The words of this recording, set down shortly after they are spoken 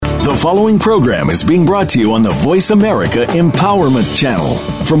The following program is being brought to you on the Voice America Empowerment Channel.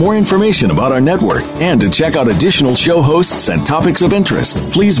 For more information about our network and to check out additional show hosts and topics of interest,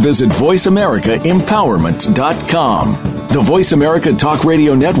 please visit voiceamericaempowerment.com. The Voice America Talk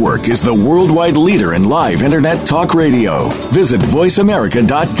Radio Network is the worldwide leader in live Internet talk radio. Visit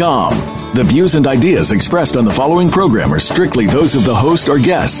voiceamerica.com. The views and ideas expressed on the following program are strictly those of the host or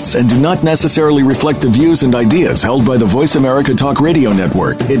guests and do not necessarily reflect the views and ideas held by the Voice America Talk Radio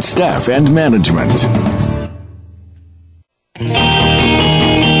Network, its staff, and management.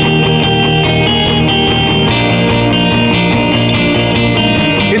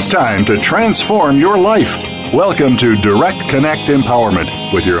 It's time to transform your life. Welcome to Direct Connect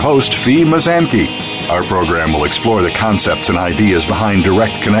Empowerment with your host, Fee Mazanke. Our program will explore the concepts and ideas behind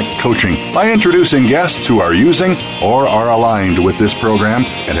Direct Connect coaching by introducing guests who are using or are aligned with this program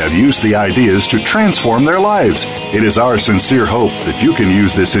and have used the ideas to transform their lives. It is our sincere hope that you can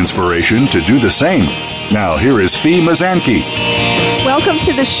use this inspiration to do the same. Now, here is Fee Mazanke. Welcome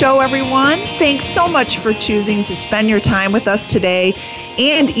to the show, everyone. Thanks so much for choosing to spend your time with us today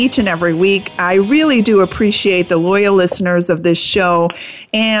and each and every week. I really do appreciate the loyal listeners of this show.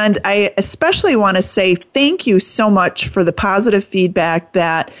 And I especially want to say thank you so much for the positive feedback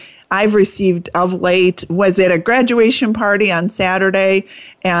that I've received of late. Was at a graduation party on Saturday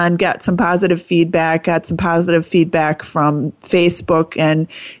and got some positive feedback, from Facebook. And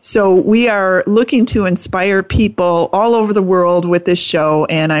so we are looking to inspire people all over the world with this show.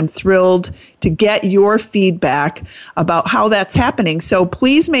 And I'm thrilled to get your feedback about how that's happening. So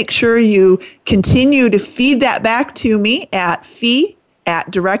please make sure you continue to feed that back to me at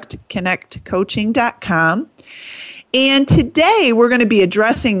fee@directconnectcoaching.com. And today we're going to be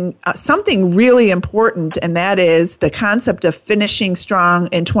addressing something really important, and that is the concept of finishing strong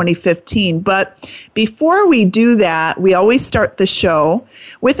in 2015. But before we do that, we always start the show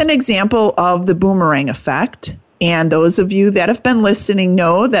with an example of the boomerang effect. And those of you that have been listening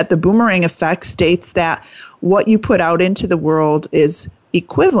know that the boomerang effect states that what you put out into the world is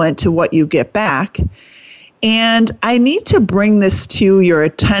equivalent to what you get back. And I need to bring this to your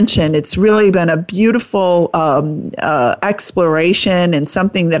attention. It's really been a beautiful exploration and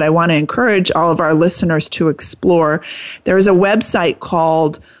something that I want to encourage all of our listeners to explore. There's a website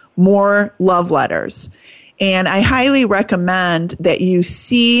called More Love Letters. And I highly recommend that you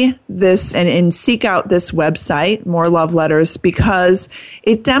see this and seek out this website, More Love Letters, because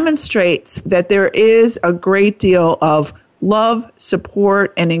it demonstrates that there is a great deal of love,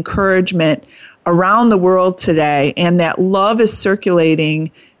 support, and encouragement around the world today, and that love is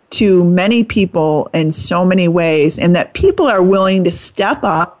circulating to many people in so many ways, and that people are willing to step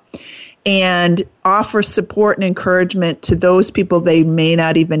up and offer support and encouragement to those people they may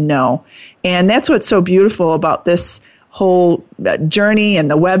not even know. And that's what's so beautiful about this whole journey and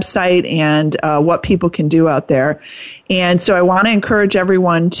the website and what people can do out there. And so I want to encourage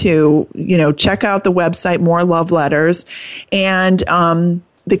everyone to, check out the website, More Love Letters. And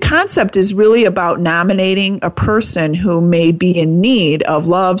the concept is really about nominating a person who may be in need of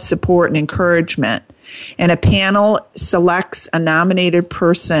love, support, and encouragement. And a panel selects a nominated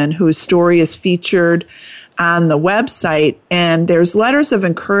person whose story is featured on the website. And there's letters of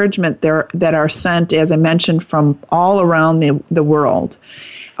encouragement there that are sent, as I mentioned, from all around the world.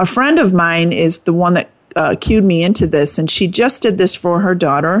 A friend of mine is the one that cued me into this, and she just did this for her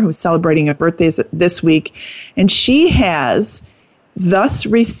daughter, who's celebrating her birthday this week. And she has thus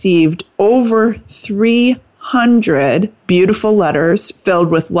received over 300 beautiful letters filled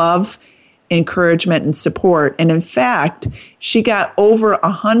with love, encouragement, and support. And in fact, she got over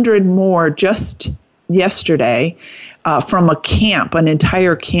 100 more just yesterday from an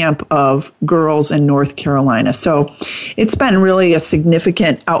entire camp of girls in North Carolina. So it's been really a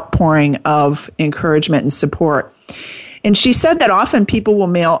significant outpouring of encouragement and support. And she said that often people will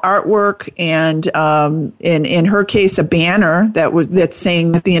mail artwork and, in her case, a banner that's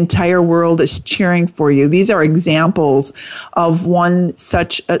saying that the entire world is cheering for you. These are examples of one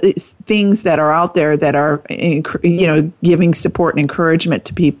such things that are out there that are, giving support and encouragement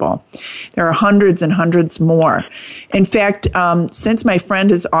to people. There are hundreds and hundreds more. In fact, since my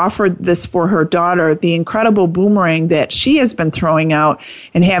friend has offered this for her daughter, the incredible boomerang that she has been throwing out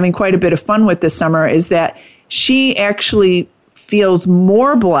and having quite a bit of fun with this summer is that she actually feels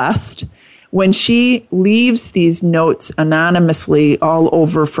more blessed when she leaves these notes anonymously all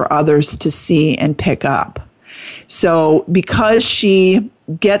over for others to see and pick up. So because she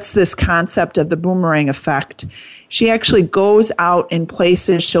gets this concept of the boomerang effect. She actually goes out in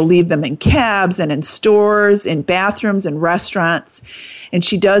places. She'll leave them in cabs and in stores, in bathrooms and restaurants. And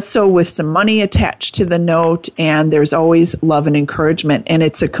she does so with some money attached to the note. And there's always love and encouragement. And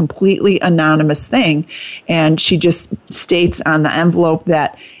it's a completely anonymous thing. And she just states on the envelope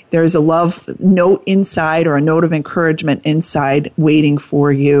that there's a love note inside, or a note of encouragement inside, waiting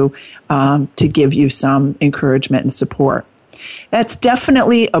for you to give you some encouragement and support. That's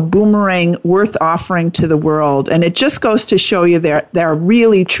definitely a boomerang worth offering to the world. And it just goes to show you there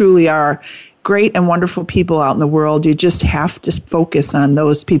really, truly are great and wonderful people out in the world. You just have to focus on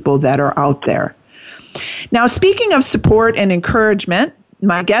those people that are out there. Now, speaking of support and encouragement,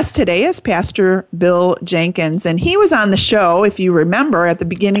 my guest today is Pastor Bill Jenkins, and he was on the show, if you remember, at the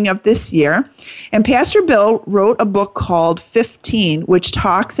beginning of this year. And Pastor Bill wrote a book called 15, which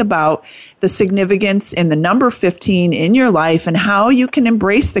talks about the significance in the number 15 in your life and how you can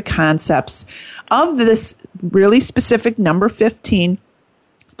embrace the concepts of this really specific number 15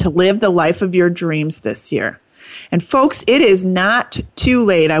 to live the life of your dreams this year. And folks, it is not too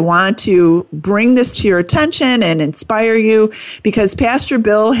late. I want to bring this to your attention and inspire you, because Pastor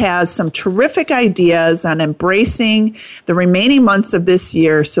Bill has some terrific ideas on embracing the remaining months of this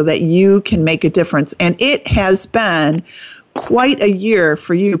year so that you can make a difference. And it has been quite a year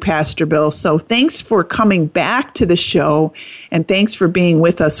for you, Pastor Bill. So thanks for coming back to the show, and thanks for being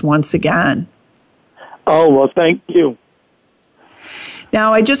with us once again. Oh, well, thank you.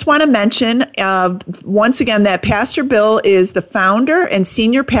 Now, I just want to mention once again that Pastor Bill is the founder and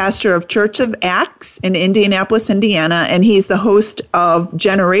senior pastor of Church of Acts in Indianapolis, Indiana, and he's the host of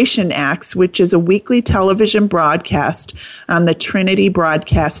Generation Acts, which is a weekly television broadcast on the Trinity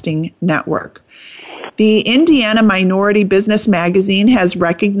Broadcasting Network. The Indiana Minority Business Magazine has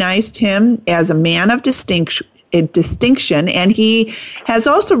recognized him as a man of distinction, and he has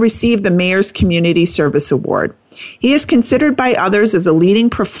also received the Mayor's Community Service Award. He is considered by others as a leading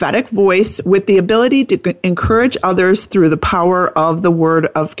prophetic voice with the ability to encourage others through the power of the Word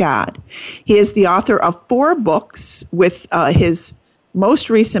of God. He is the author of 4 books, with his most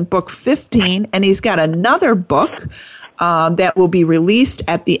recent book, 15, and he's got another book that will be released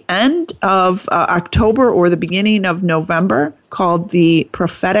at the end of October or the beginning of November, called the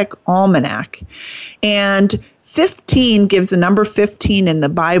Prophetic Almanac. And 15 gives the number 15 in the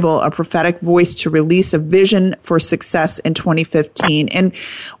Bible a prophetic voice to release a vision for success in 2015. And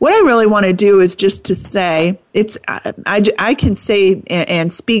what I really want to do is just to say, I can say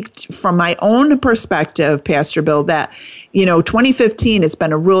and speak from my own perspective, Pastor Bill, that 2015 has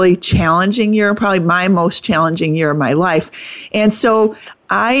been a really challenging year, probably my most challenging year of my life. And so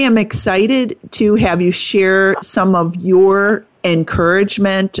I am excited to have you share some of your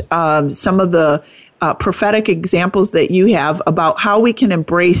encouragement, some of the prophetic examples that you have about how we can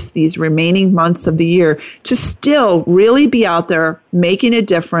embrace these remaining months of the year to still really be out there making a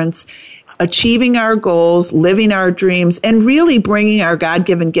difference, achieving our goals, living our dreams, and really bringing our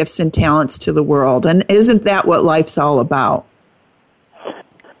God-given gifts and talents to the world. And isn't that what life's all about?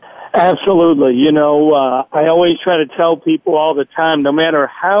 Absolutely. I always try to tell people all the time, no matter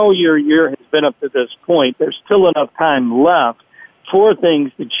how your year has been up to this point, there's still enough time left for things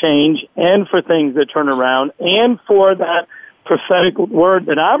to change and for things to turn around and for that prophetic word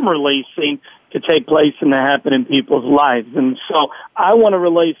that I'm releasing to take place and to happen in people's lives. And so I want to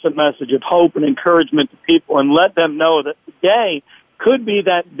release a message of hope and encouragement to people and let them know that today could be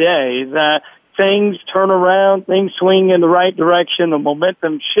that day that things turn around, things swing in the right direction, the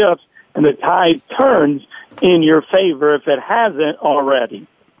momentum shifts, and the tide turns in your favor if it hasn't already.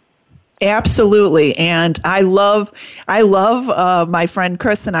 Absolutely. And I love my friend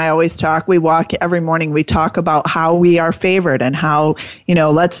Chris and I always talk. We walk every morning. We talk about how we are favored and how,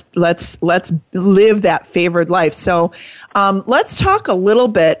 let's live that favored life. So let's talk a little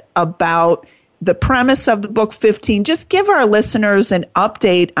bit about the premise of the book 15. Just give our listeners an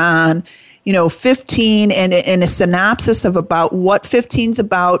update on 15 and a synopsis of about what 15's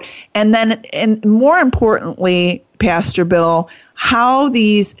about. And then, and more importantly, Pastor Bill, how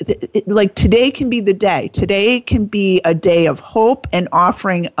these, like today can be the day. Today can be a day of hope and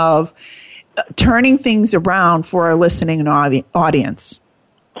offering of turning things around for our listening audience.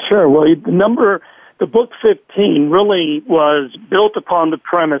 Sure. Well, the book 15 really was built upon the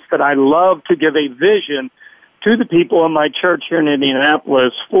premise that I love to give a vision to the people in my church here in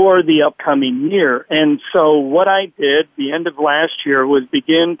Indianapolis for the upcoming year. And so what I did the end of last year was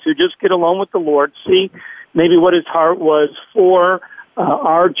begin to just get along with the Lord, see maybe what his heart was for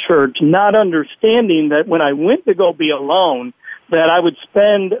our church, not understanding that when I went to go be alone, that I would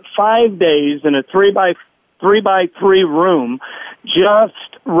spend 5 days in a 3x 3x3 room, just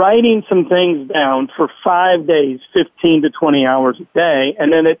writing some things down for 5 days, 15 to 20 hours a day.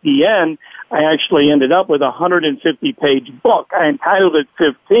 And then at the end, I actually ended up with a 150-page book. I entitled it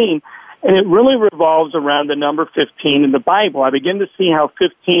 15, and it really revolves around the number 15 in the Bible. I begin to see how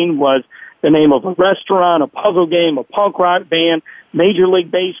 15 was the name of a restaurant, a puzzle game, a punk rock band. Major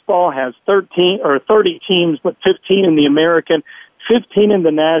League Baseball has 30 teams, but 15 in the American, 15 in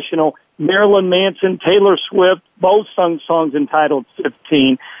the National. Marilyn Manson, Taylor Swift, both sung songs entitled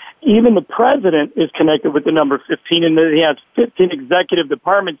 15. Even the president is connected with the number 15, and he has 15 executive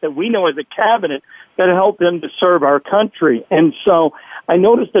departments that we know as a cabinet that help him to serve our country. And so I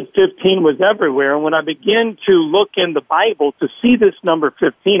noticed that 15 was everywhere, and when I began to look in the Bible to see this number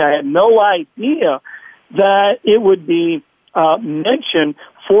 15, I had no idea that it would be mentioned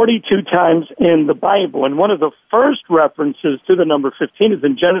 42 times in the Bible. And one of the first references to the number 15 is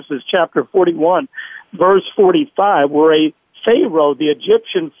in Genesis chapter 41, verse 45, where a Pharaoh, the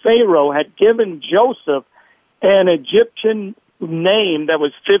Egyptian Pharaoh, had given Joseph an Egyptian name that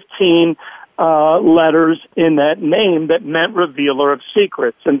was 15 letters in that name that meant revealer of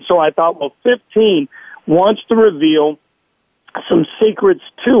secrets. And so I thought, well, 15 wants to reveal some secrets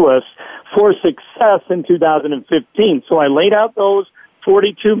to us for success in 2015. So I laid out those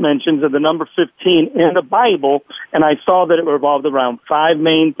 42 mentions of the number 15 in the Bible, and I saw that it revolved around 5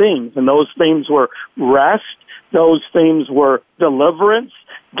 main themes. And those themes were rest, those themes were deliverance,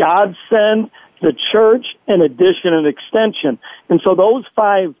 godsend, the church, and addition and extension. And so those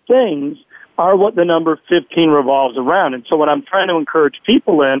 5 things are what the number 15 revolves around. And so what I'm trying to encourage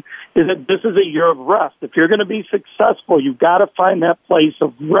people in is that this is a year of rest. If you're going to be successful, you've got to find that place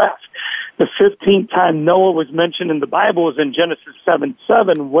of rest. The 15th time Noah was mentioned in the Bible is in Genesis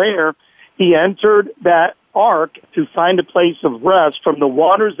 7:7, where he entered that ark to find a place of rest from the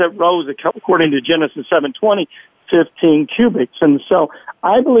waters that rose, according to Genesis 7:20, 15 cubits. And so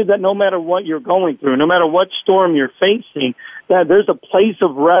I believe that no matter what you're going through, no matter what storm you're facing, that there's a place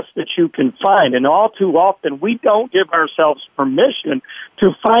of rest that you can find. And all too often, we don't give ourselves permission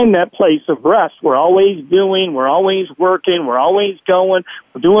to find that place of rest. We're always doing, we're always working, we're always going,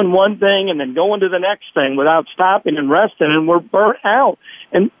 we're doing one thing and then going to the next thing without stopping and resting, and we're burnt out.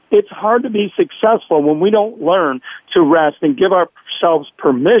 And it's hard to be successful when we don't learn to rest and give ourselves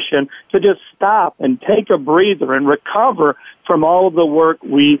permission to just stop and take a breather and recover from all of the work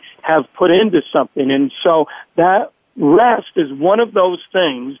we have put into something. And so that rest is one of those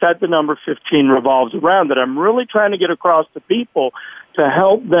things that the number 15 revolves around, that I'm really trying to get across to people to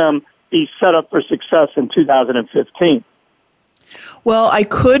help them be set up for success in 2015. Well, I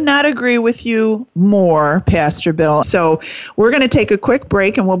could not agree with you more, Pastor Bill. So we're going to take a quick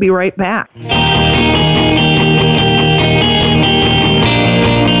break and we'll be right back.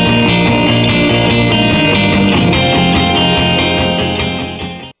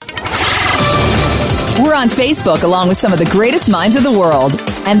 We're on Facebook along with some of the greatest minds of the world,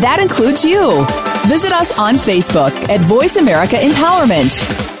 and that includes you. Visit us on Facebook at Voice America Empowerment.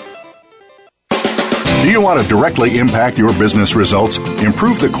 Do you want to directly impact your business results,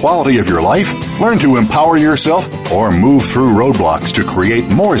 improve the quality of your life, learn to empower yourself, or move through roadblocks to create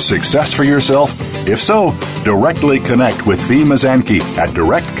more success for yourself? If so, directly connect with Fee Mazanke at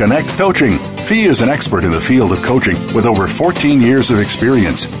Direct Connect Coaching. Fee is an expert in the field of coaching with over 14 years of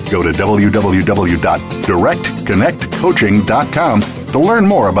experience. Go to www.directconnectcoaching.com to learn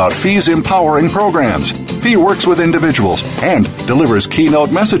more about Fee's empowering programs. Fee works with individuals and delivers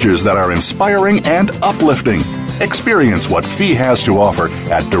keynote messages that are inspiring and uplifting. Experience what Fee has to offer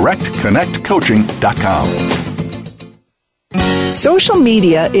at directconnectcoaching.com. Social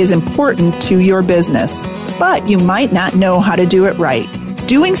media is important to your business, but you might not know how to do it right.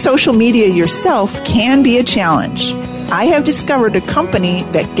 Doing social media yourself can be a challenge. I have discovered a company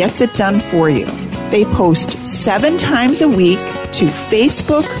that gets it done for you. They post 7 times a week to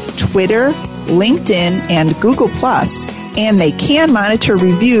Facebook, Twitter, LinkedIn, and Google+, and they can monitor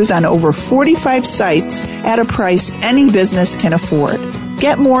reviews on over 45 sites at a price any business can afford.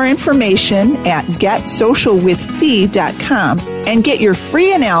 Get more information at getsocialwithfee.com and get your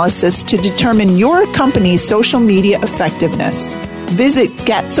free analysis to determine your company's social media effectiveness. Visit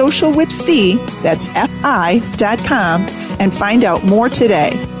getsocialwithfee, that's FI.com, and find out more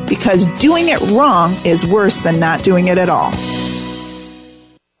today, because doing it wrong is worse than not doing it at all.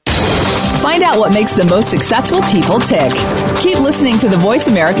 Find out what makes the most successful people tick. Keep listening to the Voice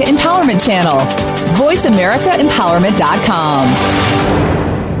America Empowerment Channel. VoiceAmericaEmpowerment.com.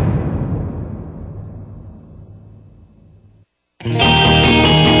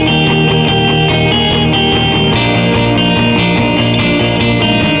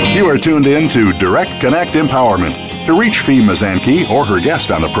 You are tuned in to Direct Connect Empowerment. To reach Fee Mazanke or her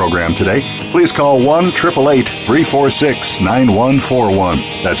guest on the program today, please call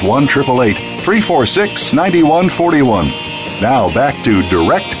 1-888-346-9141. That's 1-888-346-9141. Now back to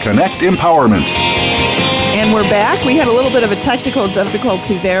Direct Connect Empowerment. And we're back. We had a little bit of a technical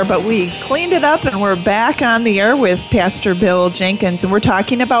difficulty there, but we cleaned it up and we're back on the air with Pastor Bill Jenkins. And we're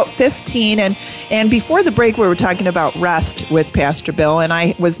talking about 15. And before the break, we were talking about rest with Pastor Bill. And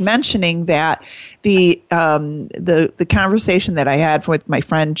I was mentioning that the conversation that I had with my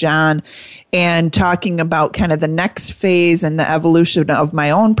friend John and talking about kind of the next phase and the evolution of my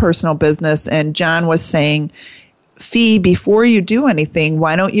own personal business. And John was saying, Fee, before you do anything,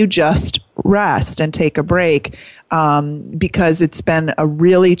 why don't you just rest and take a break? Because it's been a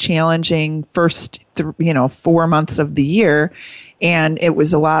really challenging first 4 months of the year. And it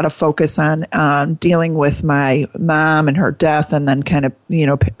was a lot of focus on dealing with my mom and her death, and then kind of,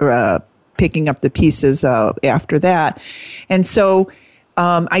 picking up the pieces after that. And so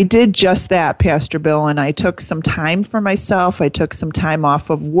I did just that, Pastor Bill, and I took some time for myself. I took some time off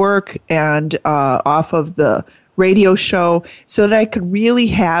of work and off of the radio show so that I could really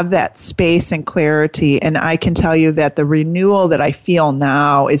have that space and clarity. And I can tell you that the renewal that I feel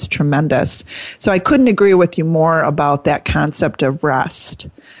now is tremendous. So I couldn't agree with you more about that concept of rest.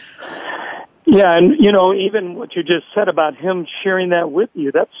 Yeah, and, even what you just said about him sharing that with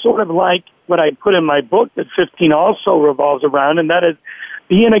you, that's sort of like what I put in my book that 15 also revolves around, and that is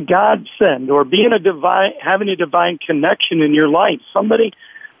being a godsend or having a divine connection in your life. Somebody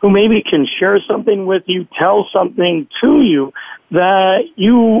who maybe can share something with you, tell something to you that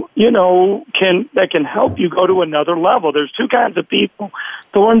that can help you go to another level. There's two kinds of people,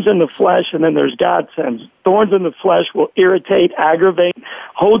 thorns in the flesh, and then there's godsends. Thorns in the flesh will irritate, aggravate,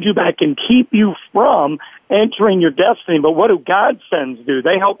 hold you back, and keep you from entering your destiny. But what do godsends do?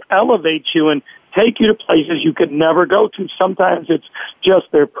 They help elevate you and take you to places you could never go to. Sometimes it's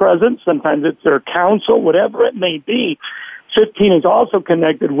just their presence. Sometimes it's their counsel, whatever it may be. 15 is also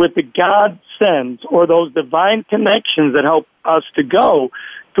connected with the God sends, or those divine connections that help us to go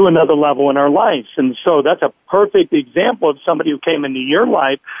to another level in our lives. And so that's a perfect example of somebody who came into your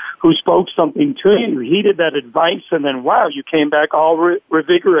life, who spoke something to you, heeded that advice, and then, wow, you came back all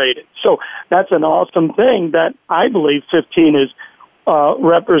revigorated. So that's an awesome thing that I believe 15 is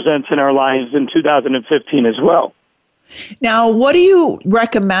represents in our lives in 2015 as well. Now, what do you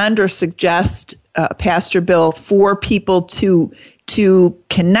recommend or suggest, Pastor Bill, for people to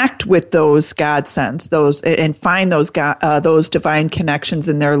connect with those godsends, and find those divine connections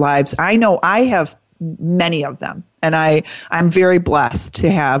in their lives? I know I have many of them, and I'm very blessed to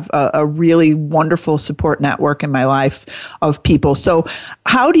have a really wonderful support network in my life of people. So,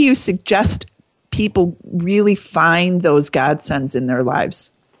 how do you suggest people really find those godsends in their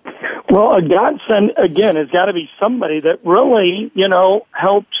lives? Well, a godsend, again, has got to be somebody that really,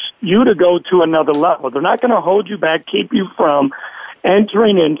 helps you to go to another level. They're not going to hold you back, keep you from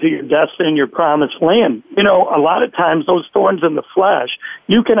entering into your destiny and your promised land. A lot of times those thorns in the flesh,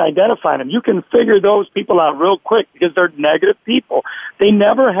 you can identify them. You can figure those people out real quick because they're negative people. They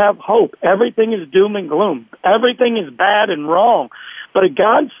never have hope. Everything is doom and gloom. Everything is bad and wrong. But a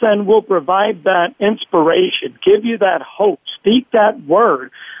godsend will provide that inspiration, give you that hope, speak that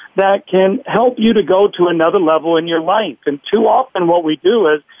word that can help you to go to another level in your life. And too often what we do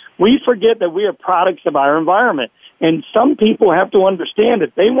is we forget that we are products of our environment. And some people have to understand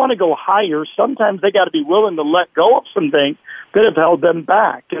that they want to go higher. Sometimes they got to be willing to let go of some things that have held them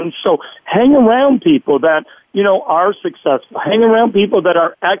back. And so hang around people that, are successful. Hang around people that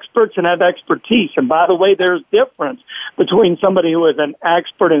are experts and have expertise. And by the way, there's difference between somebody who is an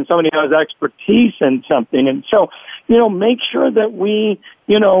expert and somebody who has expertise in something. And so, make sure that we,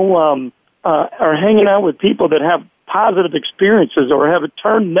 are hanging out with people that have positive experiences or have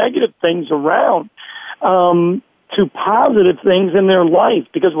turned negative things around to positive things in their life,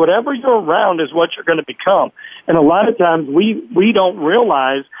 because whatever you're around is what you're going to become. And a lot of times we don't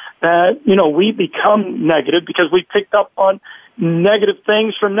realize that, we become negative because we picked up on negative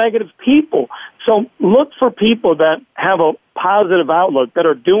things from negative people. So look for people that have a positive outlook, that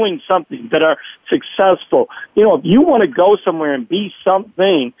are doing something, that are successful. If you want to go somewhere and be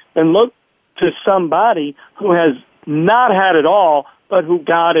something, then look to somebody who has not had it all, but who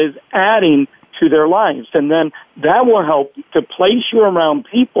God is adding to their lives. And then that will help to place you around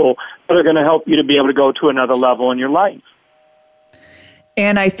people that are going to help you to be able to go to another level in your life.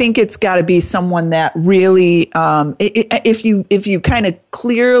 And I think it's got to be someone that really, if you kind of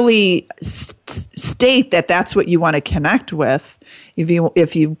clearly state that that's what you want to connect with,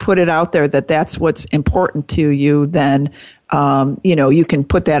 if you put it out there that that's what's important to you, then You can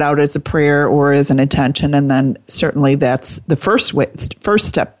put that out as a prayer or as an intention, and then certainly that's the first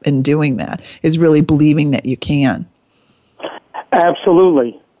step in doing that is really believing that you can.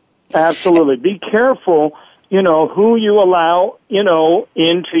 Absolutely. Be careful, who you allow,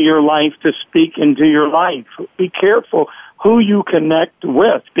 into your life to speak into your life. Be careful who you connect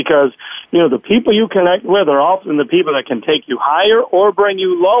with, because, the people you connect with are often the people that can take you higher or bring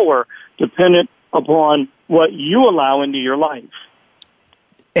you lower, dependent upon what you allow into your life.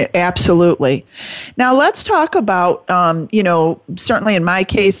 Absolutely. Now let's talk about, certainly in my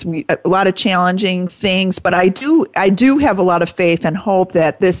case, a lot of challenging things, but I do have a lot of faith and hope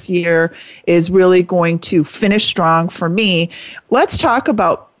that this year is really going to finish strong for me. Let's talk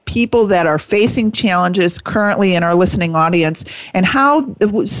about people that are facing challenges currently in our listening audience and how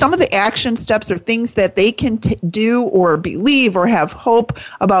some of the action steps or things that they can do or believe or have hope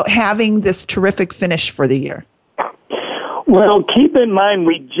about having this terrific finish for the year. Well, keep in mind,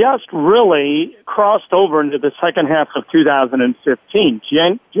 we just really crossed over into the second half of 2015.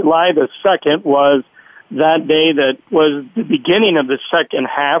 July the 2nd was that day that was the beginning of the second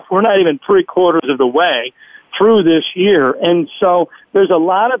half. We're not even 3/4 of the way through this year. And so there's a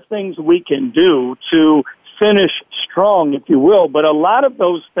lot of things we can do to finish strong, if you will, but a lot of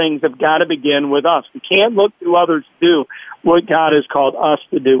those things have got to begin with us. We can't look to others to do what God has called us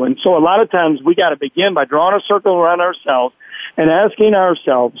to do. And so a lot of times we got to begin by drawing a circle around ourselves and asking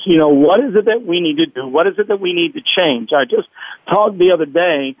ourselves, what is it that we need to do? What is it that we need to change? I just talked the other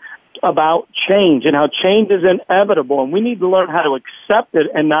day about change and how change is inevitable, and we need to learn how to accept it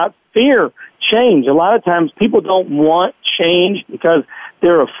and not fear change. A lot of times people don't want change because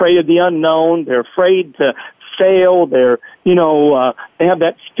they're afraid of the unknown. They're afraid to fail. They have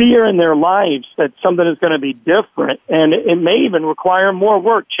that fear in their lives that something is going to be different, and it may even require more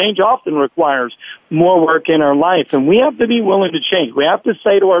work. Change often requires more work in our life, and we have to be willing to change. We have to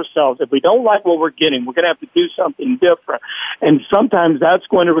say to ourselves, if we don't like what we're getting, we're going to have to do something different, and sometimes that's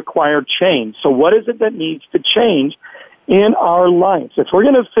going to require change. So what is it that needs to change in our lives? If we're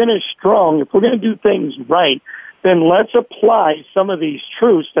going to finish strong, if we're going to do things right, then let's apply some of these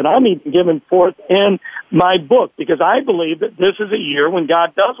truths that I'm even giving forth in my book, because I believe that this is a year when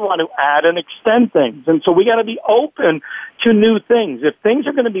God does want to add and extend things. And so we got to be open to new things. If things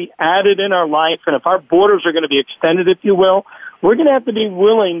are going to be added in our life, and if our borders are going to be extended, if you will, we're going to have to be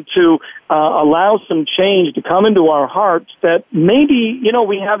willing to allow some change to come into our hearts that maybe,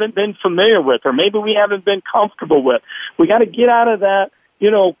 we haven't been familiar with, or maybe we haven't been comfortable with. We got to get out of that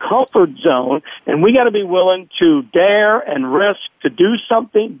comfort zone, and we got to be willing to dare and risk to do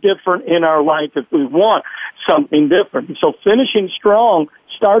something different in our life if we want something different. And so finishing strong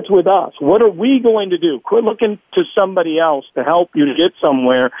starts with us. What are we going to do? Quit looking to somebody else to help you to get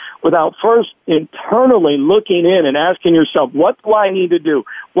somewhere without first internally looking in and asking yourself, what do I need to do?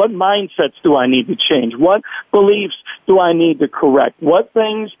 What mindsets do I need to change? What beliefs do I need to correct? What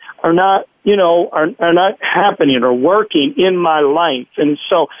things are not are not happening or working in my life? And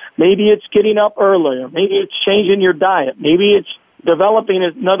so maybe it's getting up earlier. Maybe it's changing your diet. Maybe it's developing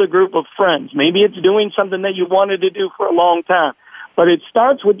another group of friends. Maybe it's doing something that you wanted to do for a long time. But it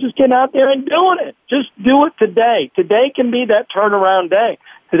starts with just getting out there and doing it. Just do it today. Today can be that turnaround day.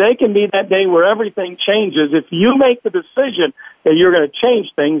 Today can be that day where everything changes if you make the decision that you're going to change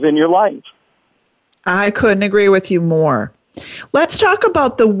things in your life. I couldn't agree with you more. Let's talk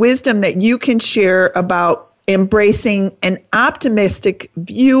about the wisdom that you can share about embracing an optimistic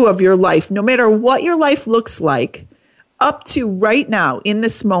view of your life, no matter what your life looks like, up to right now in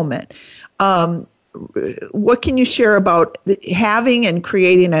this moment. What can you share about having and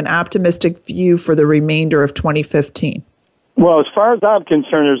creating an optimistic view for the remainder of 2015? Well, as far as I'm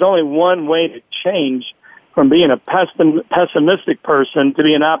concerned, there's only one way to change from being a pessimistic person to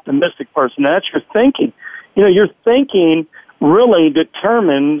be an optimistic person. And that's your thinking. Your thinking really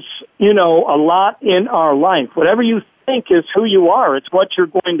determines, a lot in our life. Whatever you think is who you are. It's what you're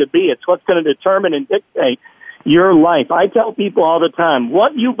going to be. It's what's going to determine and dictate your life. I tell people all the time,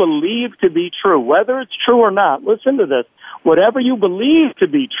 what you believe to be true, whether it's true or not, listen to this, whatever you believe to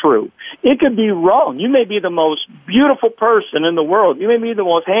be true, it could be wrong. You may be the most beautiful person in the world. You may be the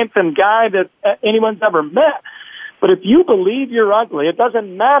most handsome guy that anyone's ever met. But if you believe you're ugly, it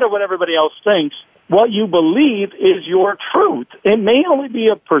doesn't matter what everybody else thinks. What you believe is your truth. It may only be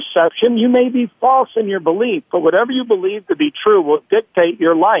a perception. You may be false in your belief, but whatever you believe to be true will dictate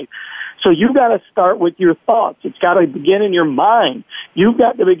your life. So you've got to start with your thoughts. It's got to begin in your mind. You've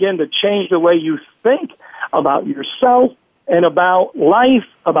got to begin to change the way you think about yourself and about life,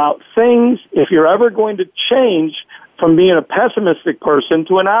 about things. If you're ever going to change from being a pessimistic person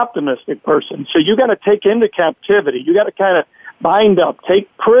to an optimistic person. So you got to take into captivity. You got to kind of bind up,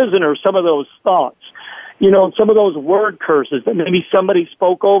 take prisoner some of those thoughts. Some of those word curses that maybe somebody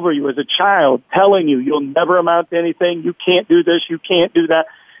spoke over you as a child, telling you you'll never amount to anything, you can't do this, you can't do that.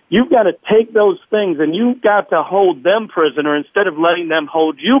 You've got to take those things and you've got to hold them prisoner instead of letting them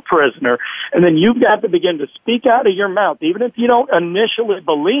hold you prisoner. And then you've got to begin to speak out of your mouth. Even if you don't initially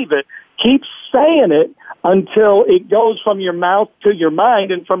believe it, keep saying it until it goes from your mouth to your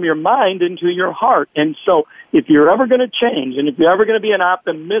mind and from your mind into your heart. And so if you're ever going to change and if you're ever going to be an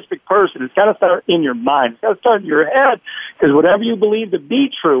optimistic person, it's got to start in your mind. It's got to start in your head, because whatever you believe to be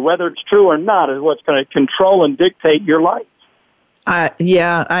true, whether it's true or not, is what's going to control and dictate your life. I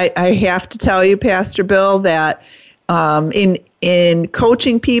have to tell you, Pastor Bill, that in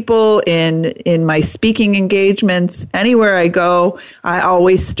coaching people, in my speaking engagements, anywhere I go, I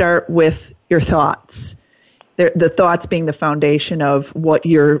always start with your thoughts. The thoughts being the foundation of what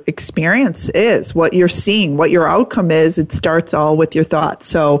your experience is, what you're seeing, what your outcome is. It starts all with your thoughts.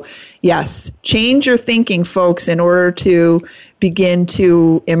 So, yes, change your thinking, folks, in order to begin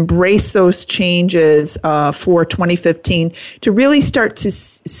to embrace those changes for 2015, to really start to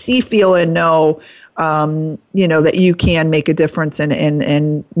see, feel, and know that you can make a difference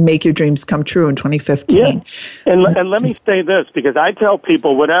and make your dreams come true in 2015. Yeah. And let me say this, because I tell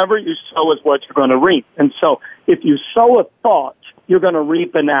people whatever you sow is what you're going to reap. And so if you sow a thought, you're going to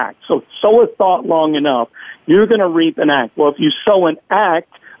reap an act. So sow a thought long enough, you're going to reap an act. Well, if you sow an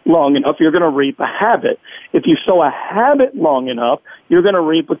act long enough, you're going to reap a habit. If you sow a habit long enough, you're going to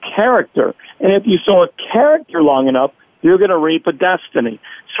reap a character. And if you sow a character long enough, you're going to reap a destiny.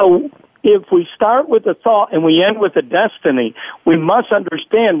 So if we start with a thought and we end with a destiny, we must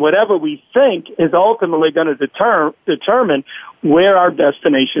understand whatever we think is ultimately going to determine where our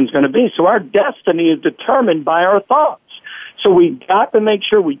destination is going to be. So our destiny is determined by our thoughts. So we got to make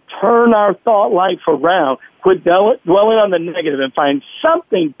sure we turn our thought life around, quit dwelling on the negative, and find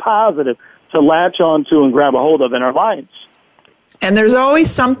something positive to latch onto and grab a hold of in our lives. And there's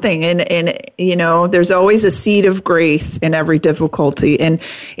always something, and there's always a seed of grace in every difficulty, and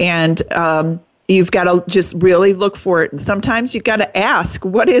you've got to just really look for it. And sometimes you've got to ask,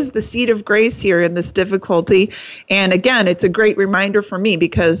 what is the seed of grace here in this difficulty? And again, it's a great reminder for me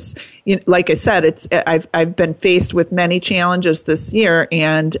because, like I said, I've been faced with many challenges this year,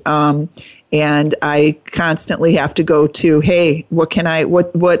 and I constantly have to go to, hey, what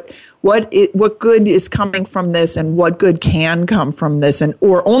good is coming from this, and what good can come from this,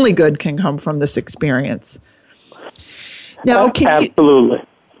 or only good can come from this experience. Now, absolutely.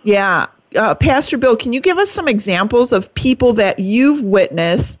 Pastor Bill, can you give us some examples of people that you've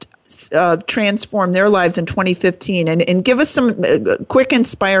witnessed transform their lives in 2015, and give us some quick,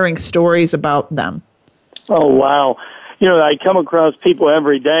 inspiring stories about them? Oh, wow. I come across people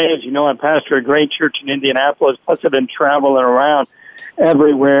every day. As you know, I pastor a great church in Indianapolis, plus I've been traveling around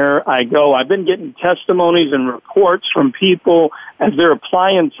everywhere I go. I've been getting testimonies and reports from people as they're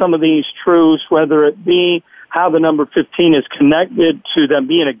applying some of these truths, whether it be how the number 15 is connected to them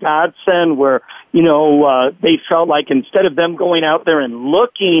being a godsend, where, they felt like instead of them going out there and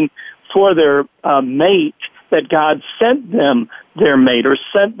looking for their mate, that God sent them their mate or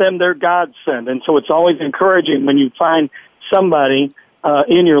sent them their godsend. And so it's always encouraging when you find somebody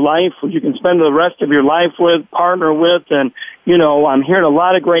in your life who you can spend the rest of your life with, partner with. And, I'm hearing a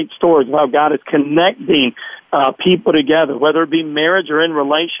lot of great stories about how God is connecting people together, whether it be marriage or in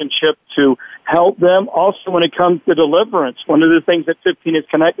relationship, to help them. Also, when it comes to deliverance, one of the things that 15 is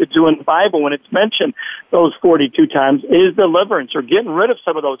connected to in the Bible, when it's mentioned those 42 times, is deliverance, or getting rid of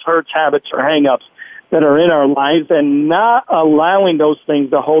some of those hurts, habits, or hang-ups that are in our lives, and not allowing those things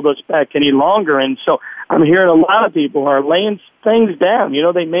to hold us back any longer. And so I'm hearing a lot of people are laying things down.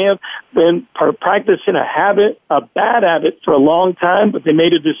 They may have been practicing a habit, a bad habit, for a long time, but they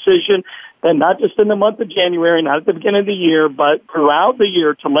made a decision that not just in the month of January, not at the beginning of the year, but throughout the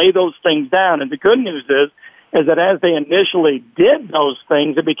year, to lay those things down. And the good news is that as they initially did those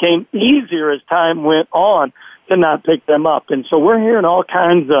things, it became easier as time went on to not pick them up. And so we're hearing all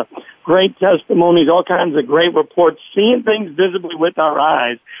kinds of great testimonies, all kinds of great reports, seeing things visibly with our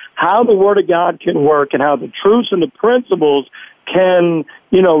eyes, how the Word of God can work, and how the truths and the principles can,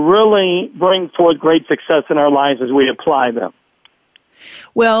 really bring forth great success in our lives as we apply them.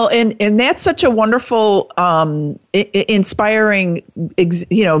 Well, and that's such a wonderful, inspiring,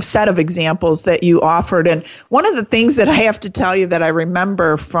 set of examples that you offered. And one of the things that I have to tell you that I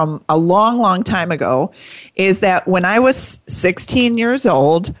remember from a long, long time ago is that when I was 16 years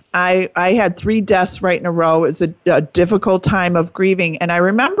old, I had 3 deaths right in a row. It was a difficult time of grieving. And I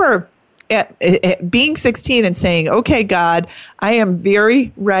remember at being 16 and saying, okay, God, I am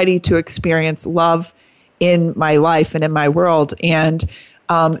very ready to experience love in my life and in my world. And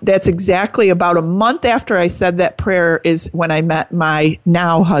that's exactly about a month after I said that prayer is when I met my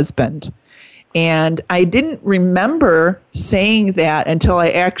now husband. And I didn't remember saying that until I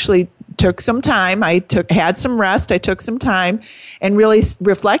actually took some time. Had some rest. I took some time and really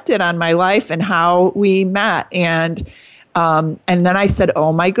reflected on my life and how we met. And then I said,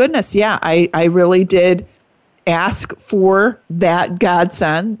 oh my goodness, yeah, I really did ask for that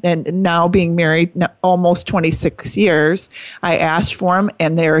godson. And now being married almost 26 years, I asked for him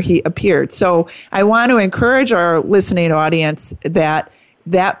and there he appeared. So I want to encourage our listening audience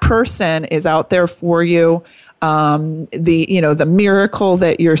that person is out there for you. The miracle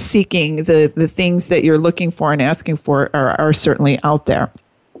that you're seeking, the things that you're looking for and asking for are certainly out there.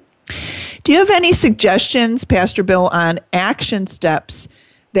 Do you have any suggestions, Pastor Bill, on action steps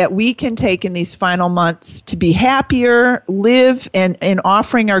that we can take in these final months to be happier, live in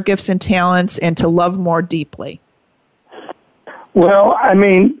offering our gifts and talents, and to love more deeply? Well, I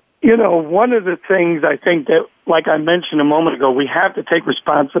mean, one of the things I think that, like I mentioned a moment ago, we have to take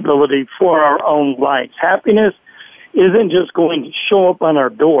responsibility for our own lives. Happiness isn't just going to show up on our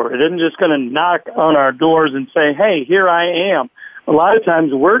door. It isn't just going to knock on our doors and say, hey, here I am. A lot of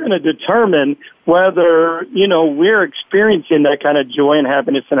times we're going to determine whether, we're experiencing that kind of joy and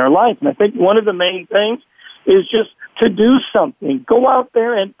happiness in our life. And I think one of the main things is just to do something. Go out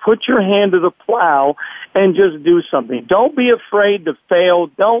there and put your hand to the plow and just do something. Don't be afraid to fail.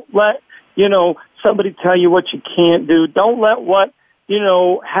 Don't let, somebody tell you what you can't do. Don't let what,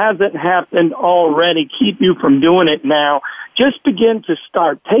 hasn't happened already keep you from doing it now. Just begin to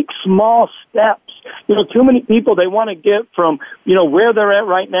start. Take small steps. Too many people, they want to get from, where they're at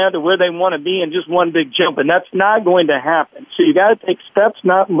right now to where they want to be in just one big jump, and that's not going to happen. So you got to take steps,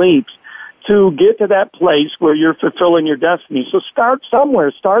 not leaps, to get to that place where you're fulfilling your destiny. So start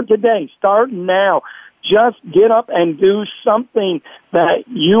somewhere. Start today. Start now. Just get up and do something that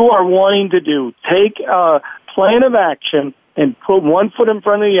you are wanting to do. Take a plan of action and put one foot in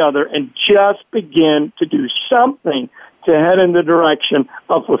front of the other and just begin to do something to head in the direction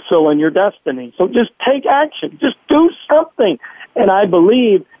of fulfilling your destiny. So just take action. Just do something. And I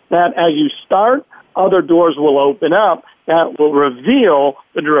believe that as you start, other doors will open up that will reveal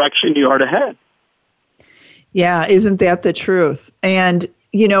the direction you are to head. Yeah, isn't that the truth? And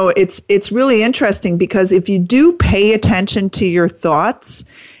it's really interesting because if you do pay attention to your thoughts,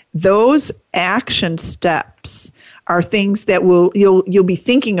 those action steps are things that you'll be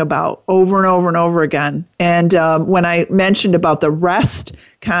thinking about over and over and over again. And when I mentioned about the rest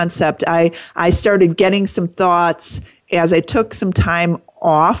concept, I started getting some thoughts as I took some time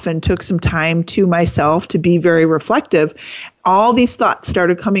off and took some time to myself to be very reflective. All these thoughts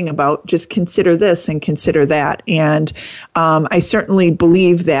started coming about, just consider this and consider that. And I certainly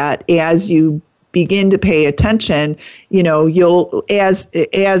believe that as you begin to pay attention, you'll, as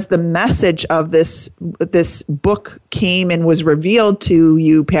the message of this book came and was revealed to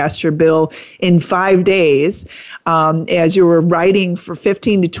you, Pastor Bill, in 5 days, as you were writing for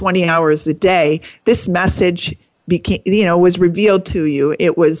 15 to 20 hours a day, this message was revealed to you.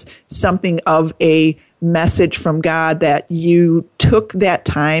 It was something of a message from God that you took that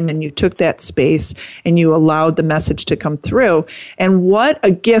time and you took that space and you allowed the message to come through. And what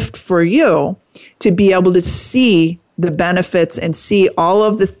a gift for you to be able to see the benefits and see all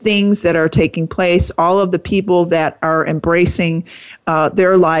of the things that are taking place, all of the people that are embracing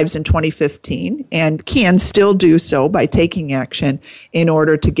their lives in 2015 and can still do so by taking action in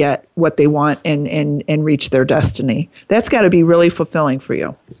order to get what they want and reach their destiny. That's got to be really fulfilling for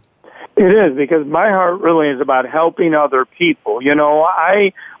you. It is, because my heart really is about helping other people.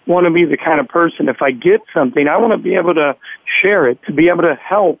 I want to be the kind of person, if I get something, I want to be able to share it, to be able to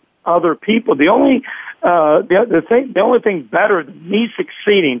help other people. The only thing better than me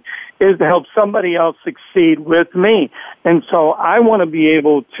succeeding is to help somebody else succeed with me. And so I want to be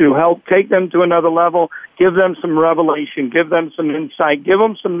able to help take them to another level, give them some revelation, give them some insight, give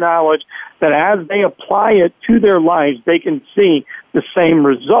them some knowledge that as they apply it to their lives, they can see the same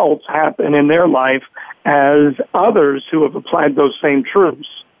results happen in their life as others who have applied those same truths.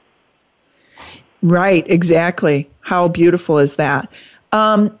 Right, exactly. How beautiful is that?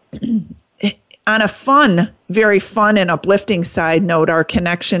 On a very fun and uplifting side note, our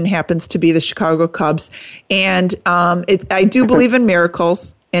connection happens to be the Chicago Cubs. And I do believe in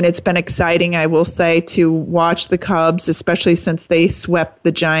miracles, and it's been exciting, I will say, to watch the Cubs, especially since they swept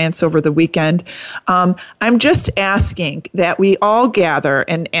the Giants over the weekend. I'm just asking that we all gather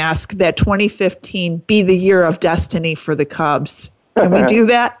and ask that 2015 be the year of destiny for the Cubs. Can we do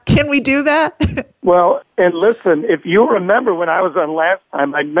that? Can we do that? Well, and listen, if you remember when I was on last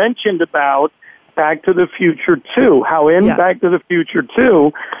time, I mentioned about Back to the Future 2, how in Back to the Future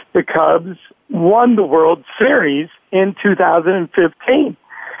 2, the Cubs won the World Series in 2015.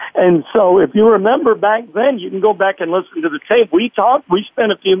 And so if you remember back then, you can go back and listen to the tape. We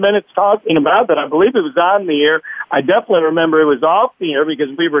spent a few minutes talking about that. I believe it was on the air. I definitely remember it was off the air because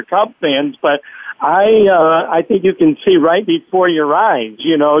we were Cub fans, but I think you can see right before your eyes,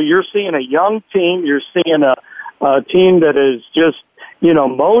 you're seeing a young team, you're seeing a team that is just,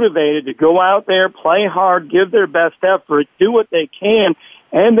 motivated to go out there, play hard, give their best effort, do what they can,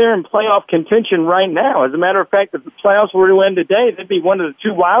 and they're in playoff contention right now. As a matter of fact, if the playoffs were to end today, they'd be one of the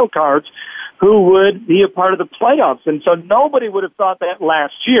two wild cards who would be a part of the playoffs. And so nobody would have thought that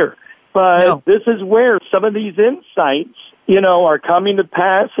last year. But This is where some of these insights, are coming to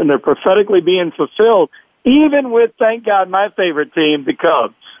pass and they're prophetically being fulfilled, even with, thank God, my favorite team, the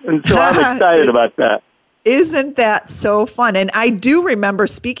Cubs. And so I'm excited about that. Isn't that so fun? And I do remember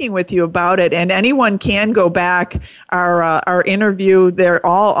speaking with you about it, and anyone can go back our interview.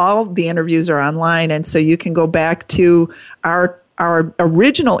 All the interviews are online, and so you can go back to our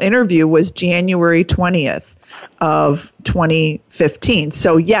original interview was January 20th of 2015.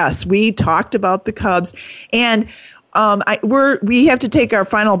 So yes, we talked about the Cubs, and we have to take our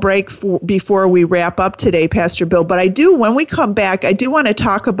final break before we wrap up today, Pastor Bill. But when we come back, I do want to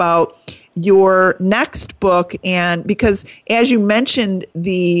talk about your next book, and because as you mentioned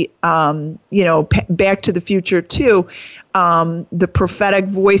the Back to the Future 2, the prophetic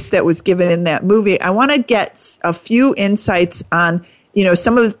voice that was given in that movie, I want to get a few insights on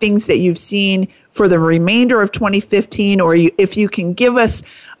some of the things that you've seen for the remainder of 2015, or if you can give us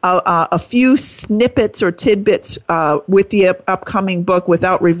a few snippets or tidbits with the upcoming book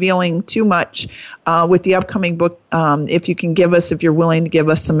without revealing too much with the upcoming book, if you're willing to give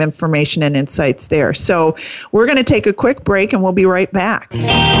us some information and insights there. So we're going to take a quick break and we'll be right back.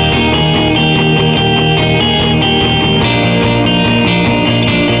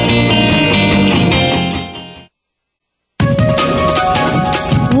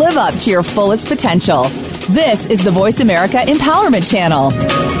 Live up to your fullest potential. This is the Voice America Empowerment Channel.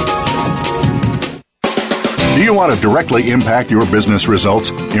 Do you want to directly impact your business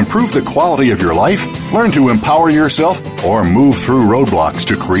results, improve the quality of your life, learn to empower yourself, or move through roadblocks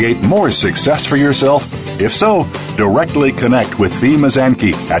to create more success for yourself? If so, directly connect with Fee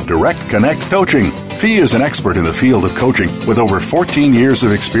Mazanke at Direct Connect Coaching. Fee is an expert in the field of coaching with over 14 years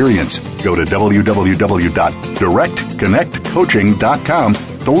of experience. Go to www.directconnectcoaching.com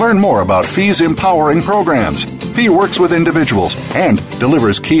to learn more about Fee's empowering programs. Fee works with individuals and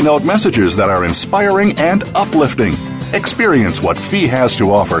delivers keynote messages that are inspiring and uplifting. Experience what Fee has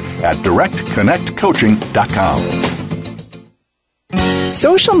to offer at directconnectcoaching.com.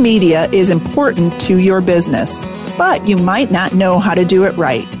 Social media is important to your business, but you might not know how to do it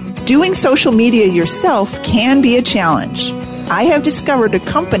right. Doing social media yourself can be a challenge. I have discovered a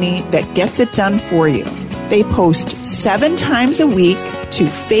company that gets it done for you. They post 7 times a week to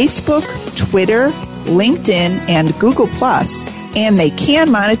Facebook, Twitter, LinkedIn, and Google+, and they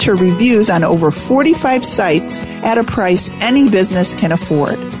can monitor reviews on over 45 sites at a price any business can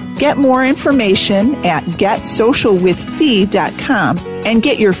afford. Get more information at getsocialwithfee.com and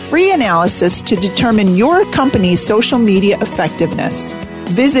get your free analysis to determine your company's social media effectiveness.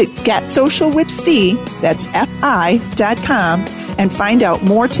 Visit getsocialwithfee, that's FI.com, and find out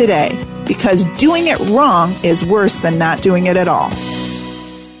more today, because doing it wrong is worse than not doing it at all.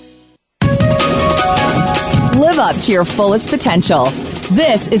 Live up to your fullest potential.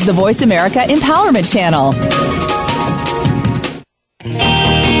 This is the Voice America Empowerment Channel.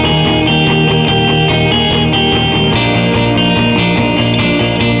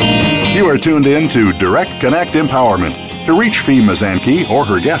 You are tuned in to Direct Connect Empowerment. To reach Fee Mazanke or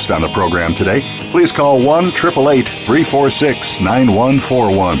her guest on the program today, please call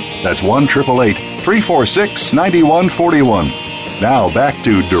 1-888-346-9141. That's 1-888-346-9141. Now back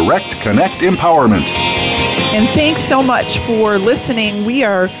to Direct Connect Empowerment. And thanks so much for listening. We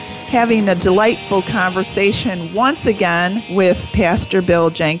are having a delightful conversation once again with Pastor Bill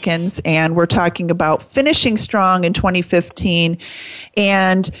Jenkins, and we're talking about finishing strong in 2015.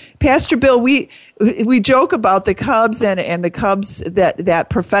 And Pastor Bill, we joke about the Cubs and the Cubs, that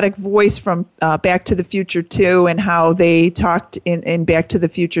prophetic voice from Back to the Future 2, and how they talked in Back to the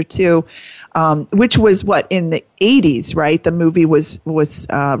Future 2, which was in the 80s, right? The movie was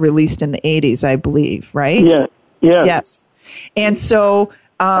released in the 80s, I believe, right? Yeah. Yes. And so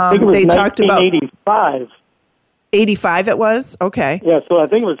I think it was they talked about 1985. 85 it was? Okay. Yeah, so I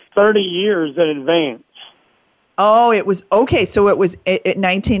think it was 30 years in advance. Oh, it was, okay, so it was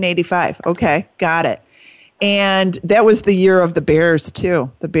 1985. Okay, got it. And that was the year of the Bears,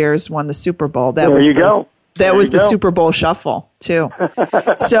 too. The Bears won the Super Bowl. There you go. That was the Super Bowl shuffle, too.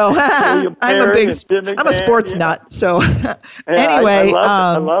 So I'm a sports nut. So anyway,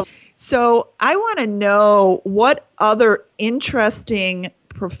 I love it. So I want to know what other interesting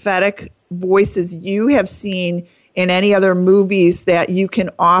prophetic voices you have seen in any other movies that you can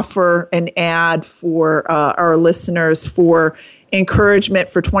offer and add for our listeners for encouragement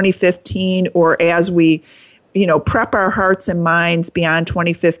for 2015, or as we prep our hearts and minds beyond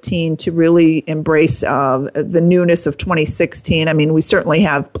 2015 to really embrace the newness of 2016. I mean, we certainly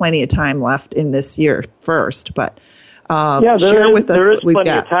have plenty of time left in this year first, but share with us what we've got.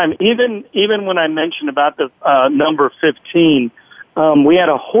 There is plenty of time. Even when I mentioned about the number 15, we had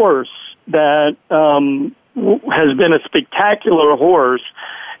a horse that has been a spectacular horse,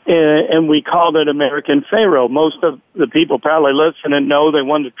 and we called it American Pharaoh. Most of the people probably listen and know they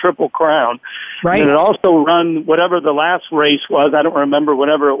won the Triple Crown. Right. And it also run whatever the last race was. I don't remember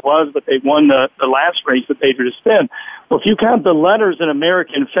whatever it was, but they won the last race that they just did. Well, if you count the letters in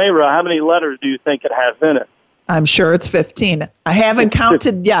American Pharaoh, how many letters do you think it has in it? I'm sure it's 15. I haven't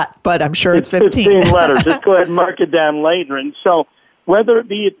counted yet, but I'm sure it's 15. 15 letters. Just go ahead and mark it down later. And so whether it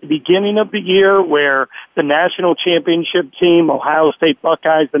be at the beginning of the year where the national championship team, Ohio State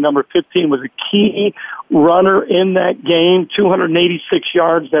Buckeyes, the number 15, was a key runner in that game, 286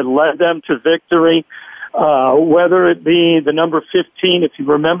 yards that led them to victory, whether it be the number 15, if you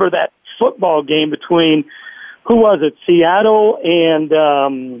remember that football game between, who was it, Seattle and,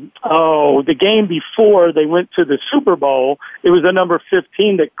 the game before they went to the Super Bowl, it was the number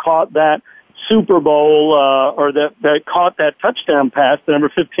 15 that caught that Super Bowl, or that caught that touchdown pass. The number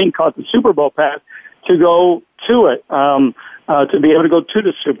 15 caught the Super Bowl pass to go to it, to be able to go to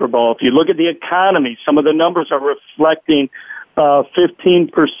the Super Bowl. If you look at the economy, some of the numbers are reflecting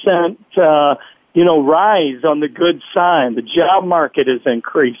 15%, rise on the good sign. The job market is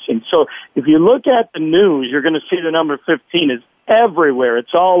increasing. So if you look at the news, you're going to see the number 15 is everywhere.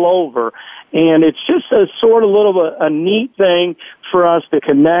 It's all over. And it's just a sort of little a neat thing for us to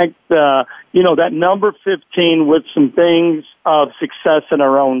connect, that number 15 with some things of success in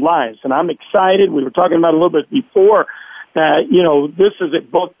our own lives. And I'm excited. We were talking about a little bit before that, this is a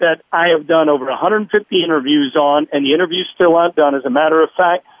book that I have done over 150 interviews on, and the interview's still not done. As a matter of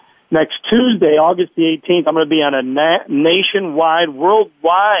fact, next Tuesday, August the 18th, I'm going to be on a nationwide,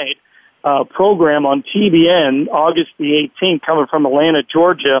 worldwide program on TBN, August the 18th, coming from Atlanta,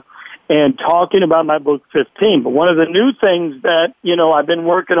 Georgia, and talking about my book 15. But one of the new things that, I've been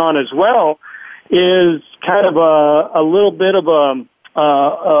working on as well is kind of a little bit of a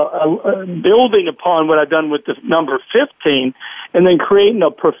building upon what I've done with the number 15, and then creating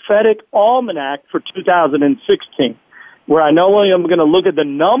a prophetic almanac for 2016, where I not only am going to look at the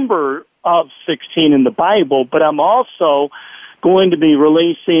number of 16 in the Bible, but I'm also going to be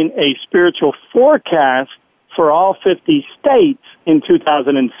releasing a spiritual forecast for all 50 states in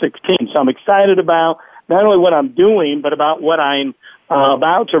 2016. So I'm excited about not only what I'm doing, but about what I'm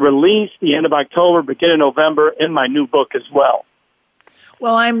about to release the end of October, beginning of November, in my new book as well.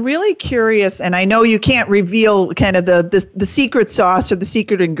 Well, I'm really curious, and I know you can't reveal kind of the secret sauce or the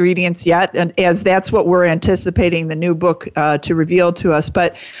secret ingredients yet, and as that's what we're anticipating the new book to reveal to us.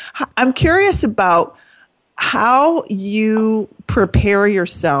 But I'm curious about how you prepare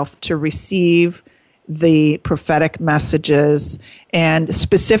yourself to receive the prophetic messages, and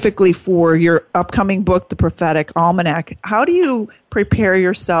specifically for your upcoming book, The Prophetic Almanac. How do you prepare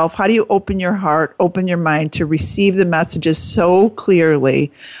yourself? How do you open your heart, open your mind to receive the messages so clearly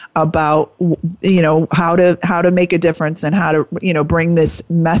about, how to make a difference and how to, bring this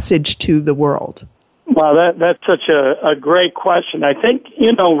message to the world? Wow, that's such a great question. I think,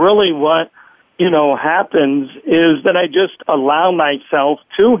 really what happens is that I just allow myself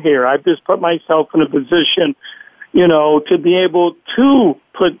to hear. I've just put myself in a position, to be able to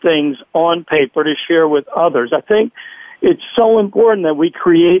put things on paper to share with others. I think it's so important that we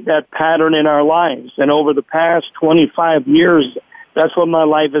create that pattern in our lives. And over the past 25 years, that's what my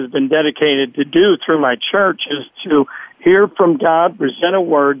life has been dedicated to do through my church, is to hear from God, present a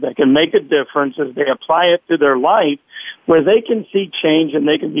word that can make a difference as they apply it to their life, where they can see change and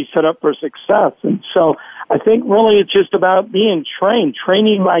they can be set up for success. And so I think really it's just about being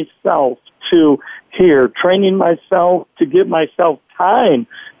training myself to hear, training myself to give myself time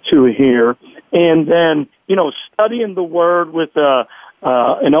to hear, and then, studying the Word with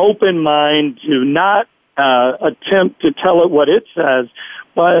an open mind to not attempt to tell it what it says,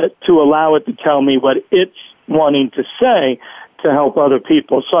 but to allow it to tell me what it's wanting to say, to help other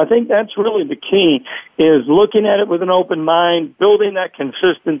people. So I think that's really the key, is looking at it with an open mind, building that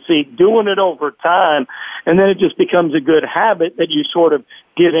consistency, doing it over time, and then it just becomes a good habit that you sort of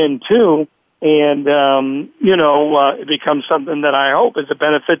get into, and, it becomes something that I hope is a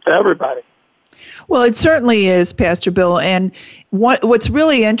benefit to everybody. Well, it certainly is, Pastor Bill. And what's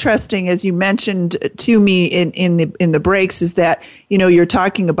really interesting, as you mentioned to me in the breaks, is that you're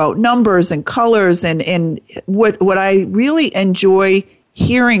talking about numbers and colors, and what I really enjoy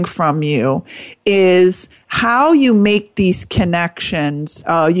hearing from you is how you make these connections.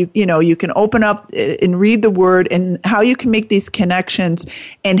 You can open up and read the Word, and how you can make these connections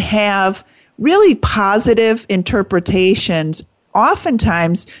and have really positive interpretations.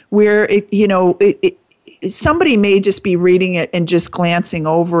 Oftentimes, where somebody may just be reading it and just glancing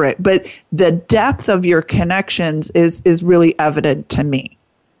over it, but the depth of your connections is really evident to me.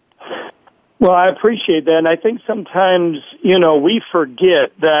 Well, I appreciate that, and I think sometimes we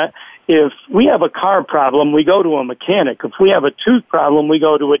forget that if we have a car problem, we go to a mechanic. If we have a tooth problem, we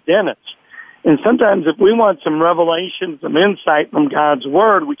go to a dentist. And sometimes if we want some revelation, some insight from God's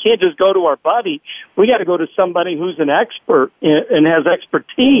Word, we can't just go to our buddy. We got to go to somebody who's an expert and has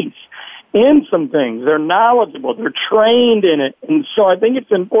expertise in some things. They're knowledgeable. They're trained in it. And so I think it's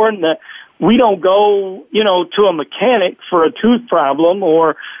important that we don't go, to a mechanic for a tooth problem,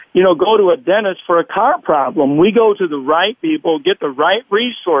 or, go to a dentist for a car problem. We go to the right people, get the right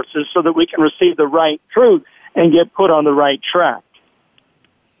resources so that we can receive the right truth and get put on the right track.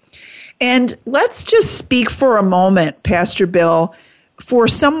 And let's just speak for a moment, Pastor Bill, for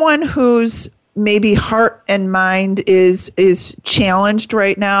someone whose maybe heart and mind is challenged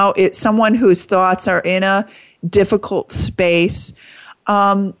right now. It's someone whose thoughts are in a difficult space.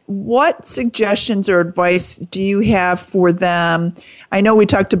 What suggestions or advice do you have for them? I know we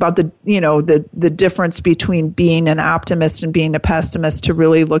talked about the difference between being an optimist and being a pessimist to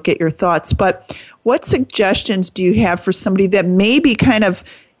really look at your thoughts. But what suggestions do you have for somebody that may be kind of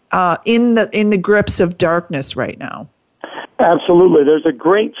in the grips of darkness right now? Absolutely. There's a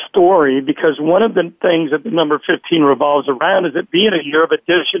great story, because one of the things that the number 15 revolves around is it being a year of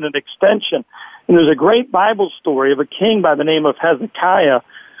addition and extension. And there's a great Bible story of a king by the name of Hezekiah,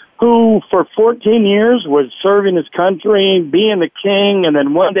 who for 14 years was serving his country, being the king, and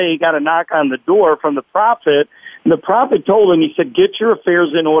then one day he got a knock on the door from the prophet, and the prophet told him, he said, "Get your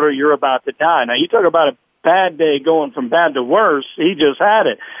affairs in order, you're about to die." Now, you talk about a bad day going from bad to worse, he just had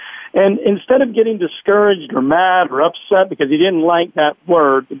it. And instead of getting discouraged or mad or upset because he didn't like that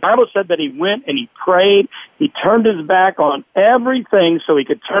word, the Bible said that he went and he prayed. He turned his back on everything so he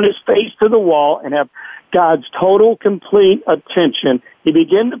could turn his face to the wall and have God's total, complete attention. He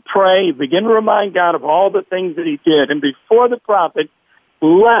began to pray. He began to remind God of all the things that he did. And before the prophet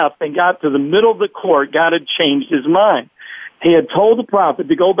left and got to the middle of the court, God had changed his mind. He had told the prophet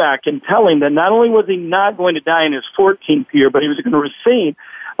to go back and tell him that not only was he not going to die in his 14th year, but he was going to receive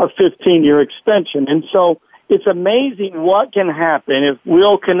a 15-year extension. And so it's amazing what can happen if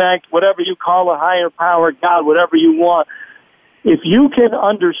we'll connect whatever you call a higher power, God, whatever you want. If you can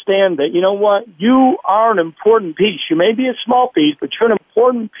understand that, you know what, you are an important piece. You may be a small piece, but you're an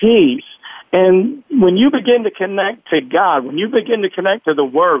important piece. And when you begin to connect to God, when you begin to connect to the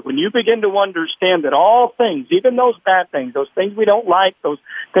Word, when you begin to understand that all things, even those bad things, those things we don't like, those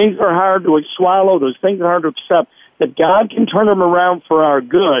things that are hard to swallow, those things that are hard to accept, that God can turn them around for our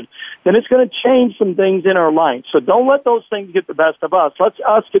good, then it's going to change some things in our life. So don't let those things get the best of us. Let's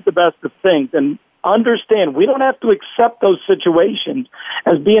us get the best of things. And understand, we don't have to accept those situations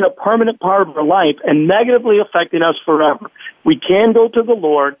as being a permanent part of our life and negatively affecting us forever. We can go to the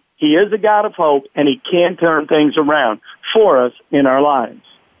Lord. He is a God of hope, and He can turn things around for us in our lives.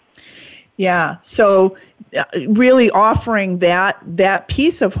 Yeah, so really offering that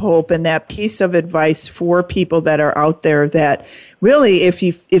piece of hope and that piece of advice for people that are out there, that really if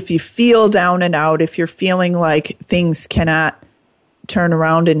you feel down and out, if you're feeling like things cannot turn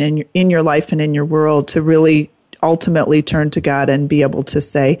around in your life and in your world, to really ultimately turn to God and be able to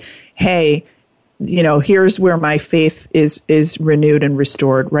say, hey, here's where my faith is renewed and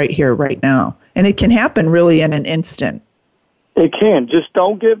restored right here, right now. And it can happen really in an instant. It can. Just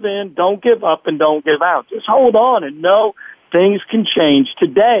don't give in, don't give up, and don't give out. Just hold on and know things can change.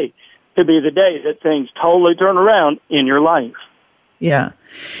 Today could be the day that things totally turn around in your life. Yeah.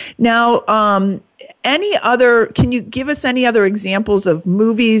 Now, can you give us any other examples of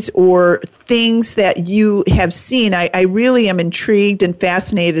movies or things that you have seen? I really am intrigued and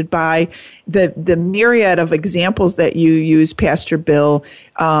fascinated by the myriad of examples that you use, Pastor Bill,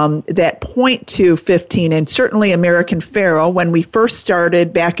 that point to 15, and certainly American Pharaoh. When we first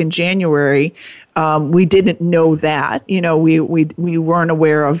started back in January, We didn't know that. We weren't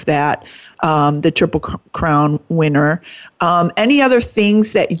aware of that, the Triple Crown winner. Any other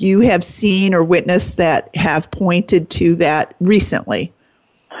things that you have seen or witnessed that have pointed to that recently?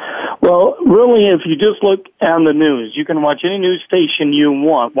 Well, really, if you just look on the news, you can watch any news station you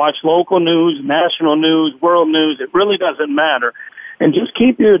want. Watch local news, national news, world news. It really doesn't matter. And just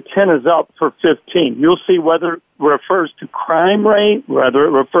keep your antennas up for 15. You'll see whether it refers to crime rate, whether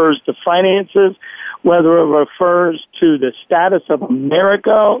it refers to finances, whether it refers to the status of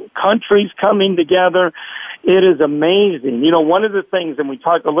America, countries coming together. It is amazing. One of the things, and we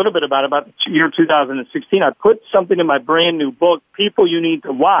talked a little bit about the year 2016, I put something in my brand new book, People You Need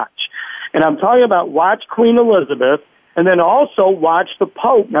to Watch. And I'm talking about watch Queen Elizabeth, and then also watch the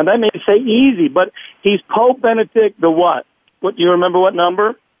Pope. Now, that may say easy, but he's Pope Benedict the what? What do you remember what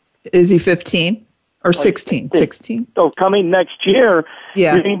number? Is he 15 or 16? 16. So coming next year,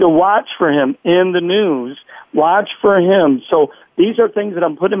 you need to watch for him in the news. Watch for him. So these are things that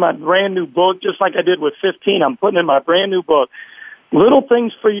I'm putting in my brand new book, just like I did with 15. I'm putting in my brand new book. Little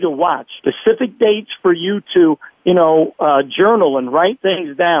things for you to watch, specific dates for you to, journal and write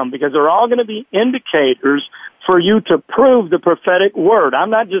things down, because they're all going to be indicators for you to prove the prophetic word.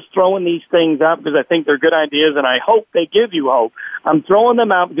 I'm not just throwing these things out because I think they're good ideas and I hope they give you hope. I'm throwing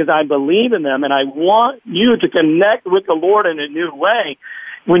them out because I believe in them and I want you to connect with the Lord in a new way.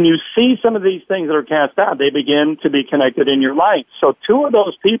 When you see some of these things that are cast out, they begin to be connected in your life. So two of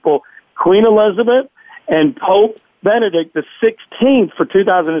those people, Queen Elizabeth and Pope Benedict the 16th for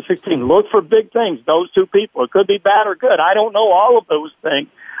 2016. Look for big things, those two people. It could be bad or good. I don't know all of those things.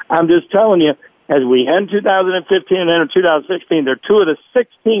 I'm just telling you, as we end 2015 and enter 2016, they're two of the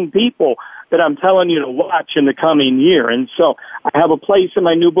 16 people that I'm telling you to watch in the coming year. And so I have a place in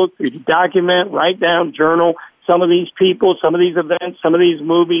my new book for you to document, write down, journal some of these people, some of these events, some of these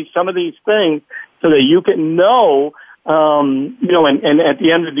movies, some of these things, so that you can know, and at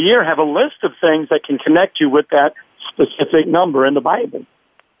the end of the year have a list of things that can connect you with that specific number in the Bible.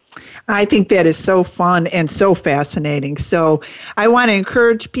 I think that is so fun and so fascinating. So I want to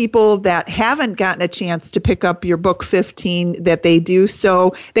encourage people that haven't gotten a chance to pick up your book 15 that they do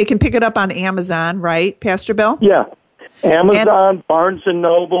so. They can pick it up on Amazon, right, Pastor Bill? Yeah. Amazon, Barnes &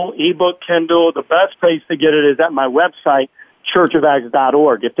 Noble, ebook, Kindle. The best place to get it is at my website,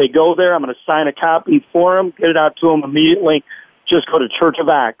 churchofacts.org. If they go there, I'm going to sign a copy for them, get it out to them immediately. Just go to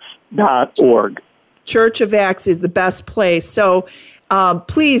churchofacts.org. Church of Acts is the best place. So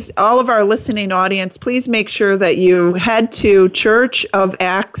please, all of our listening audience, please make sure that you head to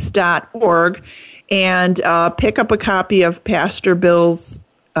churchofacts.org and pick up a copy of Pastor Bill's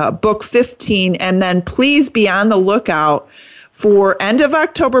book 15, and then please be on the lookout for end of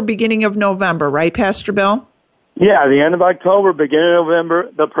October, beginning of November, right, Pastor Bill? Yeah, the end of October, beginning of November,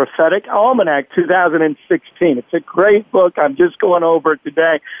 the Prophetic Almanac 2016. It's a great book. I'm just going over it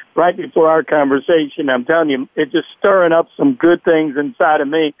today, right before our conversation. I'm telling you, it's just stirring up some good things inside of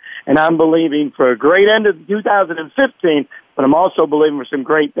me, and I'm believing for a great end of 2015, but I'm also believing for some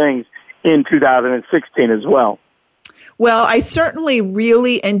great things in 2016 as well. Well, I certainly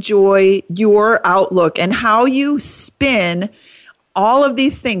really enjoy your outlook and how you spin all of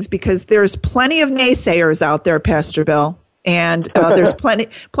these things, because there's plenty of naysayers out there, Pastor Bill, and there's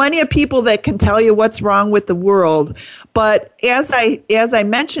plenty of people that can tell you what's wrong with the world. But as I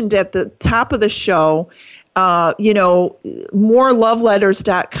mentioned at the top of the show,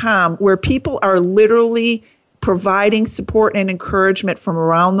 moreloveletters.com, where people are literally providing support and encouragement from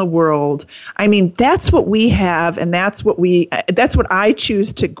around the world. I mean, that's what we have, and that's what I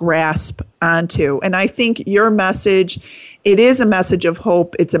choose to grasp onto. And I think your message, it is a message of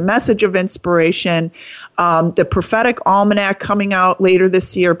hope. It's a message of inspiration. The Prophetic Almanac coming out later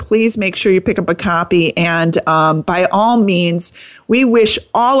this year. Please make sure you pick up a copy. And by all means, we wish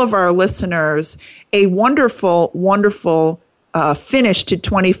all of our listeners a wonderful, wonderful finish to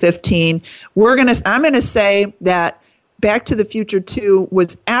 2015. I'm going to say that Back to the Future 2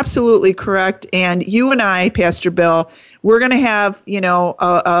 was absolutely correct. And you and I, Pastor Bill, we're going to have,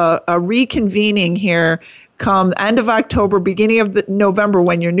 a reconvening here come end of October, beginning of November,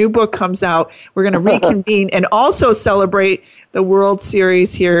 when your new book comes out. We're going to reconvene and also celebrate the World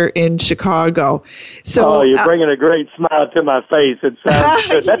Series here in Chicago. So, you're bringing a great smile to my face. It sounds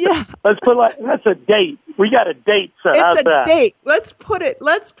good. That's a date. We got a date set. It's a date. Let's put it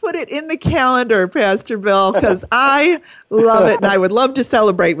in the calendar, Pastor Bill, because I love it and I would love to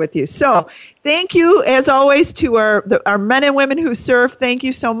celebrate with you. So thank you, as always, to our men and women who serve. Thank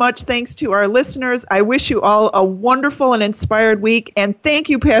you so much. Thanks to our listeners. I wish you all a wonderful and inspired week. And thank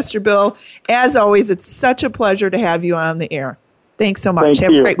you, Pastor Bill. As always, it's such a pleasure to have you on the air. Thanks so much.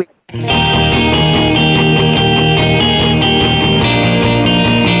 Have a great week. Thank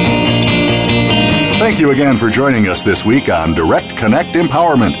you again for joining us this week on Direct Connect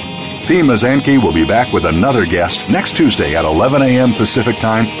Empowerment. Fee Mazanke will be back with another guest next Tuesday at 11 a.m. Pacific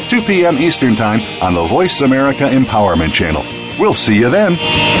Time, 2 p.m. Eastern Time on the Voice America Empowerment Channel. We'll see you then.